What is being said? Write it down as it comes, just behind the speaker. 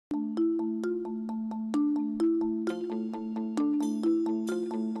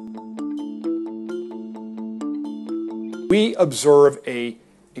We observe an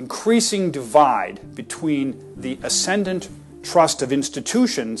increasing divide between the ascendant trust of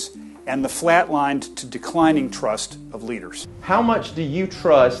institutions and the flatlined to declining trust of leaders. How much do you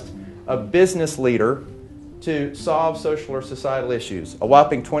trust a business leader to solve social or societal issues? A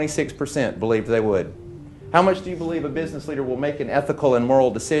whopping 26% believed they would. How much do you believe a business leader will make an ethical and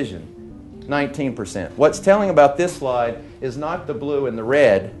moral decision? 19%. What's telling about this slide is not the blue and the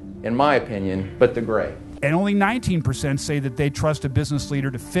red, in my opinion, but the gray. And only 19% say that they trust a business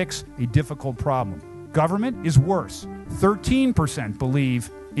leader to fix a difficult problem. Government is worse. 13% believe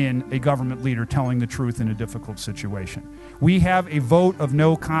in a government leader telling the truth in a difficult situation. We have a vote of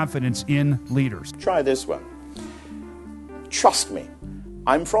no confidence in leaders. Try this one. Trust me,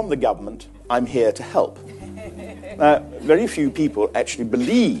 I'm from the government, I'm here to help. Very few people actually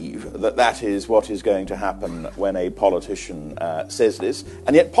believe that that is what is going to happen when a politician says this,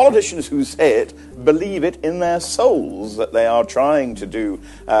 and yet politicians who say it believe it in their souls, that they are trying to do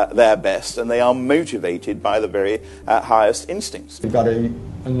their best, and they are motivated by the very highest instincts. You've got an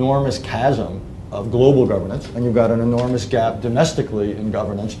enormous chasm of global governance, and you've got an enormous gap domestically in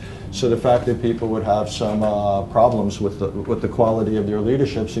governance. So the fact that people would have some problems with the quality of their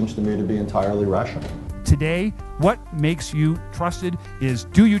leadership seems to me to be entirely rational. Today, what makes you trusted is,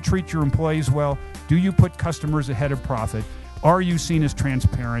 do you treat your employees well? Do you put customers ahead of profit? Are you seen as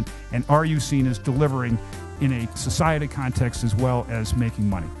transparent? And are you seen as delivering in a society context as well as making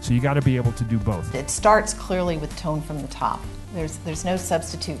money? So you got to be able to do both. It starts clearly with tone from the top. There's no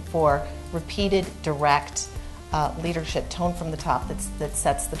substitute for repeated, direct leadership, tone from the top that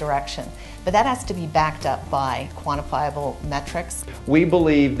sets the direction. But that has to be backed up by quantifiable metrics. We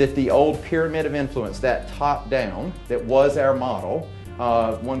believe that the old pyramid of influence, that top-down, that was our model,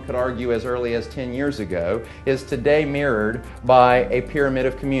 one could argue as early as 10 years ago, is today mirrored by a pyramid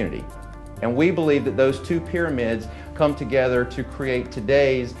of community. And we believe that those two pyramids come together to create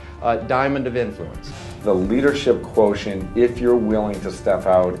today's diamond of influence. The leadership quotient, if you're willing to step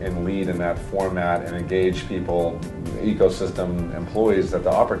out and lead in that format and engage people, ecosystem employees, that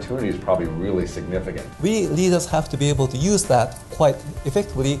the opportunity is probably really significant. We leaders have to be able to use that quite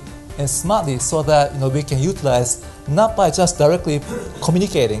effectively and smartly so that we can utilize, not by just directly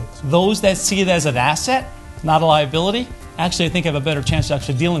communicating. Those that see it as an asset, not a liability, actually I think have a better chance of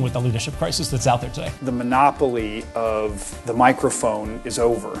actually dealing with the leadership crisis that's out there today. The monopoly of the microphone is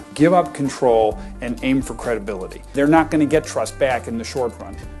over. Give up control and aim for credibility. They're not going to get trust back in the short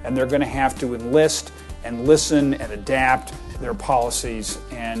run, and they're going to have to enlist and listen and adapt their policies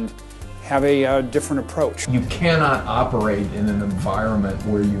and have a different approach. You cannot operate in an environment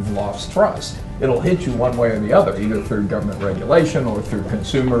where you've lost trust. It'll hit you one way or the other, either through government regulation or through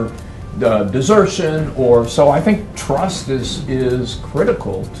consumer desertion, or so. I think trust is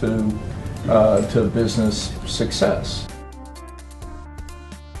critical to business success.